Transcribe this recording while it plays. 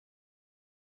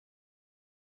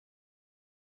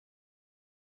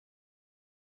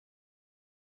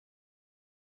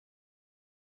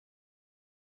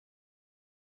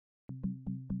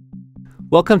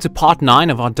Welcome to part 9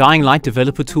 of our Dying Light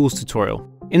Developer Tools tutorial.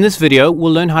 In this video,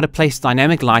 we'll learn how to place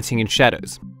dynamic lighting and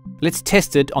shadows. Let's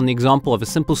test it on the example of a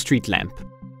simple street lamp.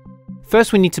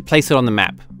 First, we need to place it on the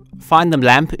map. Find the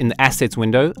lamp in the Assets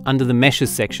window under the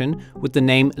Meshes section with the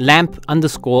name lamp_a.msh.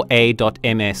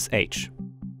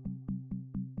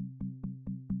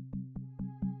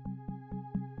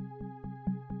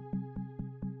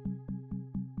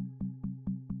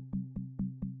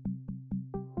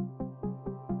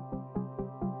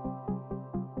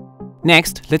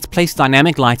 Next, let's place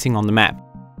dynamic lighting on the map.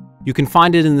 You can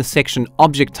find it in the section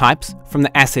Object Types from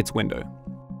the Assets window.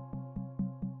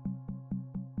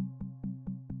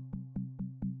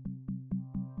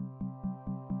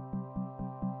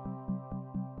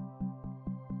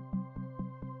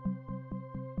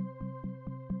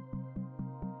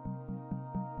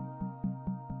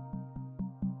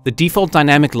 The default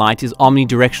dynamic light is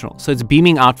omnidirectional, so it's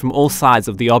beaming out from all sides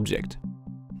of the object.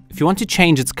 If you want to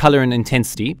change its color and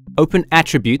intensity, open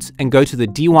Attributes and go to the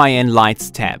DYN Lights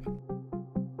tab.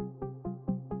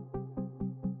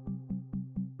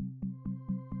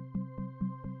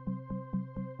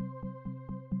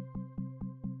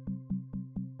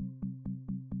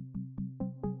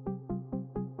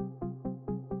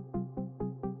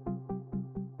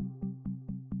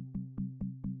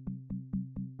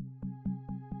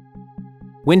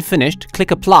 When finished,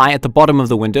 click Apply at the bottom of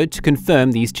the window to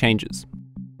confirm these changes.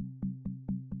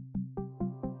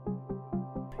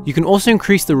 You can also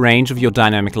increase the range of your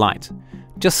dynamic light.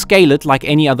 Just scale it like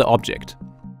any other object.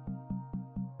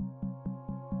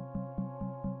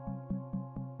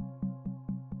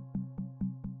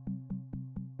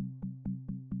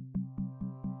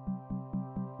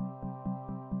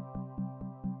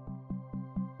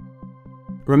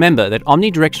 Remember that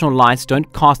omnidirectional lights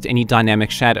don't cast any dynamic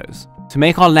shadows. To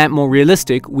make our lamp more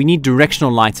realistic, we need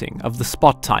directional lighting of the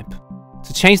spot type.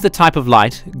 To change the type of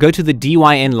light, go to the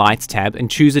DYN Lights tab and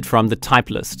choose it from the type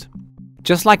list.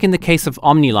 Just like in the case of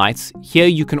Omni lights, here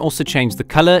you can also change the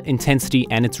color, intensity,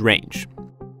 and its range.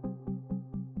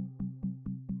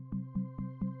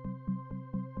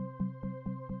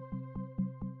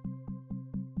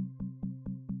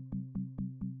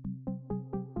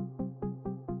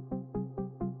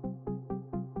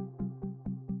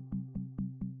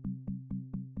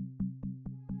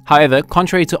 However,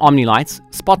 contrary to Omni lights,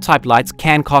 spot type lights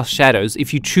can cast shadows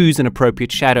if you choose an appropriate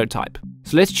shadow type.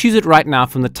 So let's choose it right now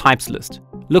from the types list.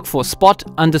 Look for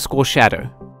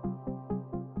spot_shadow.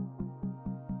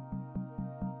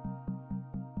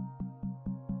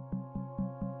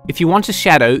 If you want a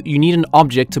shadow, you need an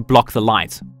object to block the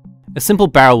light. A simple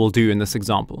barrel will do in this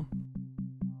example.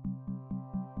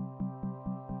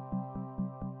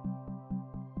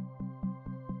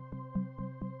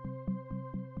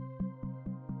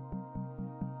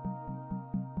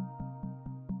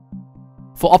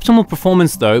 For optimal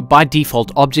performance though, by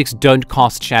default objects don't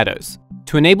cast shadows.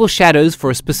 To enable shadows for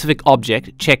a specific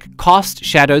object, check Cast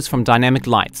Shadows from Dynamic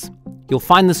Lights. You'll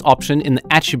find this option in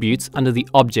the Attributes under the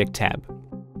Object tab.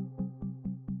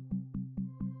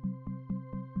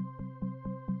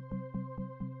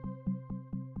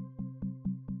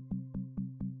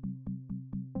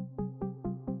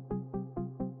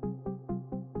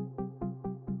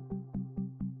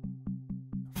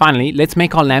 Finally, let's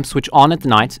make our lamp switch on at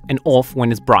night and off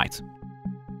when it's bright.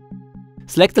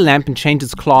 Select the lamp and change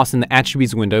its class in the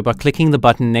Attributes window by clicking the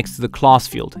button next to the class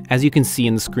field, as you can see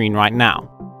in the screen right now.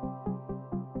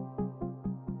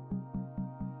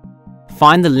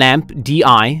 Find the lamp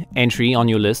DI entry on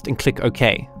your list and click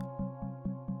OK.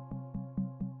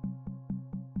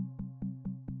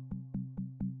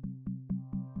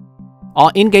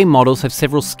 Our in-game models have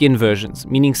several skin versions,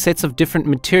 meaning sets of different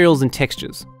materials and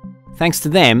textures. Thanks to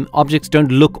them, objects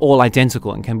don't look all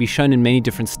identical and can be shown in many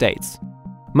different states.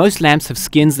 Most lamps have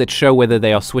skins that show whether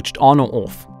they are switched on or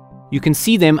off. You can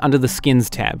see them under the Skins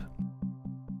tab.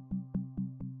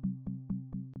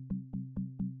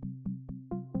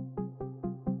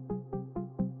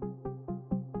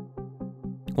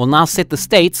 We'll now set the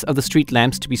states of the street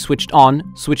lamps to be switched on,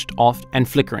 switched off, and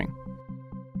flickering.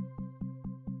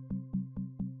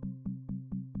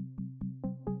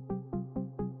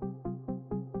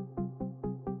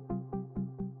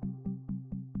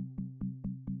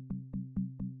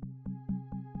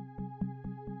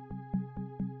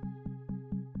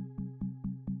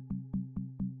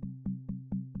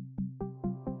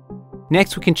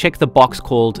 Next, we can check the box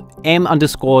called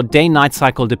M_day-night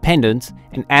cycle dependent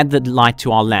and add the light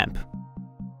to our lamp.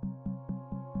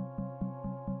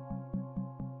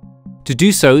 To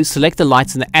do so, select the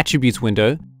lights in the Attributes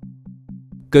window,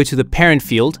 go to the Parent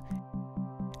field,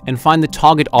 and find the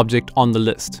target object on the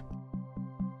list.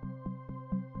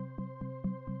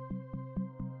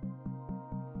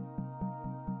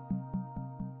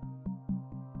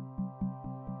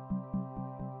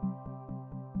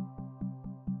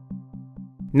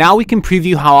 Now we can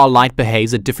preview how our light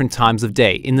behaves at different times of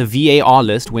day in the VAR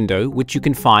list window, which you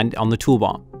can find on the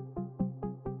toolbar.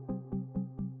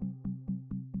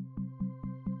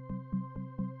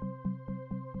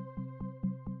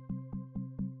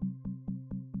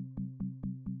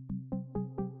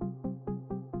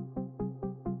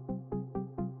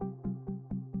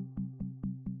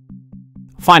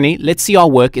 Finally, let's see our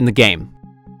work in the game.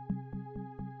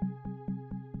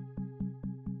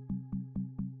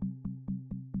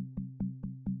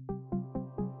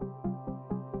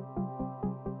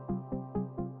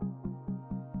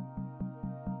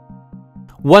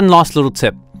 One last little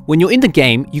tip. When you're in the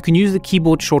game, you can use the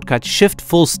keyboard shortcut Shift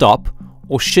full stop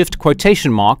or Shift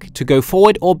quotation mark to go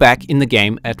forward or back in the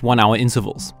game at 1 hour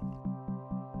intervals.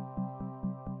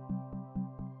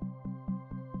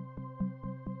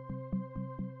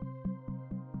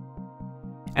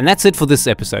 And that's it for this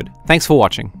episode. Thanks for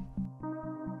watching.